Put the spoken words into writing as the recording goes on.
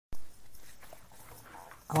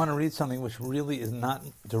I want to read something which really is not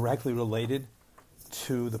directly related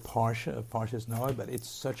to the Parsha of Parshas Noah, but it's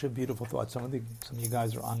such a beautiful thought. Some of you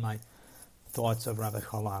guys are on my thoughts of Rabbi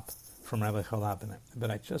Charlop, from Rabbi Charlop, but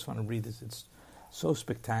I just want to read this. It's so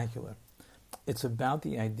spectacular. It's about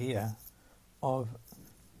the idea of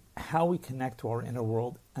how we connect to our inner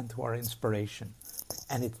world and to our inspiration.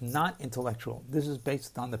 And it's not intellectual. This is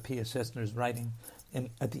based on the Piasetzner's writing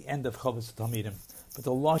at the end of Chovos Talmidim. But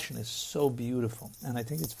the Lashon is so beautiful, and I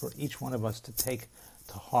think it's for each one of us to take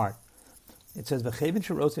to heart. It says, we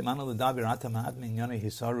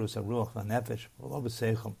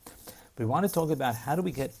want to talk about how do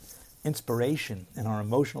we get inspiration in our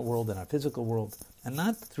emotional world and our physical world, and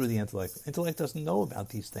not through the intellect. Intellect doesn't know about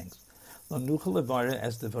these things. So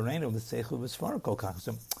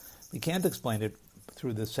we can't explain it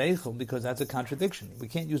through the seichel because that's a contradiction. We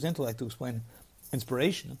can't use intellect to explain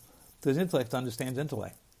inspiration because intellect understands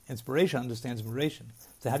intellect. Inspiration understands inspiration.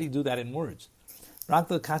 So how do you do that in words? But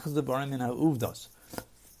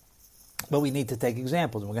we need to take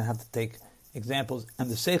examples, and we're going to have to take examples, and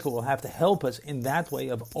the seichel will have to help us in that way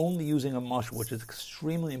of only using a mashal, which is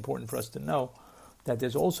extremely important for us to know that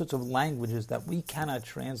there's all sorts of languages that we cannot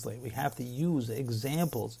translate. We have to use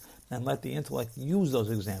examples and let the intellect use those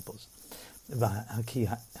examples. Can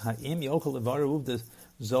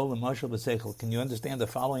you understand the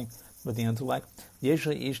following with the intellect?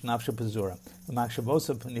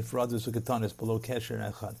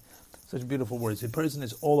 Such beautiful words. A person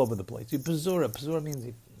is all over the place. Pazura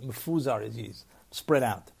means mefuzar, he's spread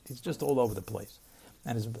out. He's just all over the place,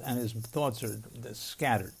 and his thoughts are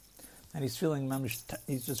scattered, and he's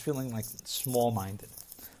just feeling like small-minded.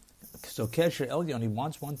 So Kesher Elyon, he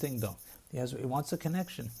wants one thing though. He wants a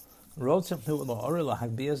connection. No, I'm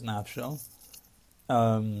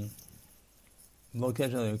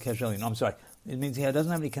sorry. It means he doesn't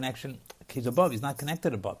have any connection. He's above. He's not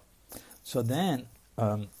connected above. So then,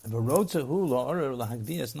 and he doesn't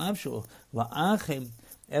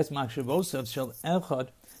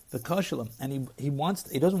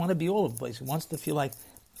want to be all over the place. He wants to feel like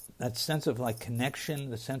that sense of like connection,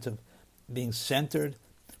 the sense of being centered.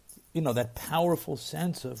 That powerful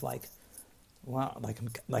sense of like, wow, I'm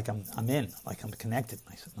in, like I'm connected.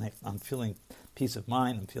 I'm feeling peace of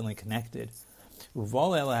mind. I'm feeling connected. And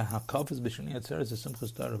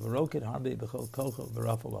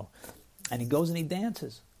he goes and he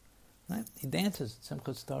dances. Right? He dances. What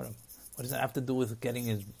does that have to do with getting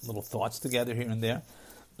his little thoughts together here and there?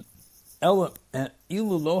 And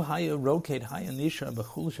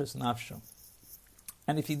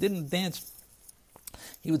if he didn't dance,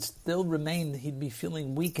 he would still remain, he'd be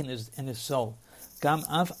feeling weak in his soul. And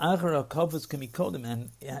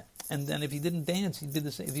then if he didn't dance, he'd be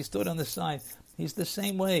the same. If he stood on the side, he's the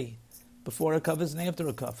same way before a kavos and after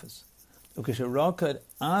a kavos.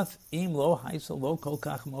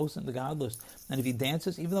 And if he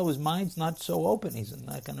dances, even though his mind's not so open, he's in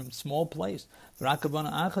like a small place. He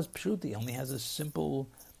only has a simple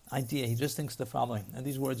idea. He just thinks the following. And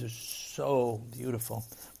these words are so beautiful.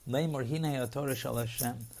 This is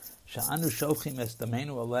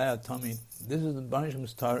the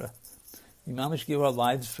Banishim's Torah. We mamish give our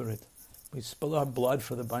lives for it. We spill our blood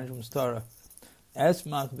for the Banishim's Torah.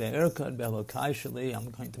 Esmach ve'erkad be'elokai shali. I'm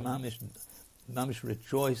going to mamish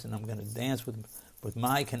rejoice, and I'm going to dance with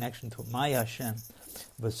my connection to my Hashem.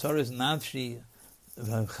 V'soris nafshi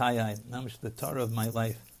v'chayai. Mamish the Torah of my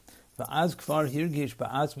life. V'az kvar hirgish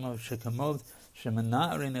ba'atzmo shekamov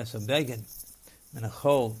shemana'arin es abeged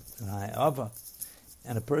menachol v'ha'ava.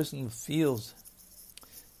 And a person feels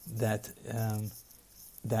that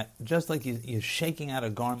just like you're shaking out a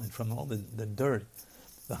garment from all the dirt.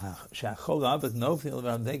 So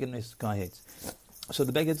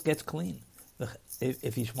the beged gets clean.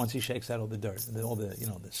 Once he shakes out all the dirt, all the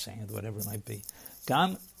the sand, whatever it might be.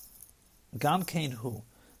 Gam kain hu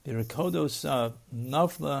birikodos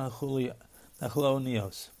nafla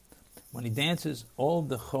chulonios. When he dances, all of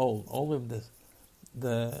the chol, all of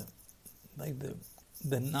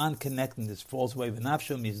the non-connectedness falls away.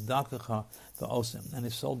 V'nafsho mizdakacha v'osim, and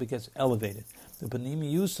his soul gets elevated. The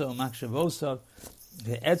panimi yuso makshavosav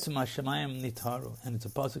ve'etzem hashemayim nitaru, and it's a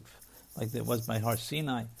pasuk like it was by Har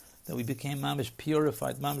Sinai that we became mamish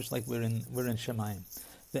purified, mamish like we're in Shemayim.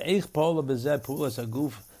 Ve'eich pola bezeh pulas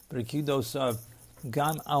aguf b'rikidosav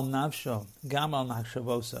gam al nafsho gam al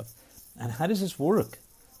makshavosav. And how does this work?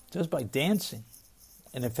 Just by dancing,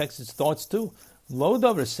 it affects its thoughts too. Lo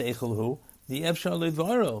davar seichel hu. The Efshar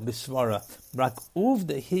Levaro Bisvara Rak Uv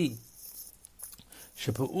Dehi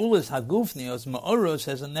Shapaulis Hagufnios Ma'oros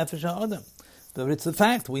as a Nefesh Adam. But it's the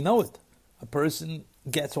fact, we know it. A person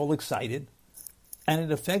gets all excited and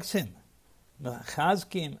it affects him.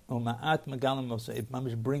 Chazkim u'ma'at megalim mosa. It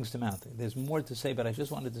mamish brings them out. There's more to say, but I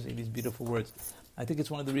just wanted to say these beautiful words. I think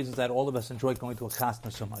it's one of the reasons that all of us enjoy going to a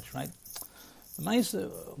chasna so much, right?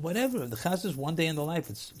 Whatever. The chasna is one day in the life.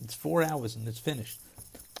 It's 4 hours and it's finished.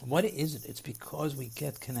 What is it? It's because we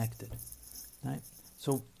get connected, right?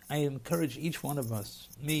 So I encourage each one of us,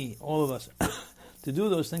 me, all of us, to do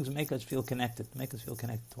those things that make us feel connected,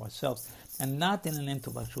 to ourselves, and not in an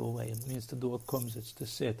intellectual way. It means to do a kumzitz, to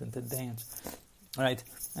sit and to dance, right,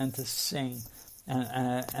 and to sing,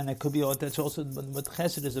 and it could be that's also what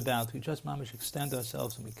Chesed is about. We just mamish extend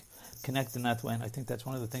ourselves and we connect in that way. And I think that's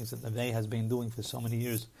one of the things that Naveh has been doing for so many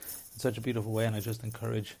years in such a beautiful way. And I just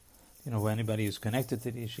encourage, anybody who's connected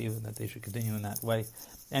to the yeshiva that they should continue in that way.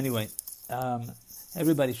 Anyway,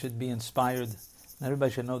 everybody should be inspired, and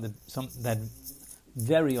everybody should know that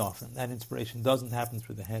very often that inspiration doesn't happen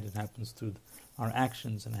through the head; it happens through our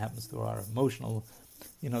actions, and it happens through our emotional,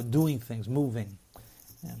 doing things, moving.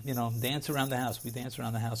 And, dance around the house. We dance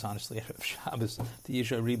around the house, honestly, at Shabbos, to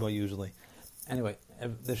Yisha Riba usually. Anyway,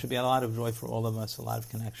 there should be a lot of joy for all of us, a lot of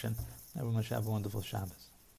connection. Everyone should have a wonderful Shabbos.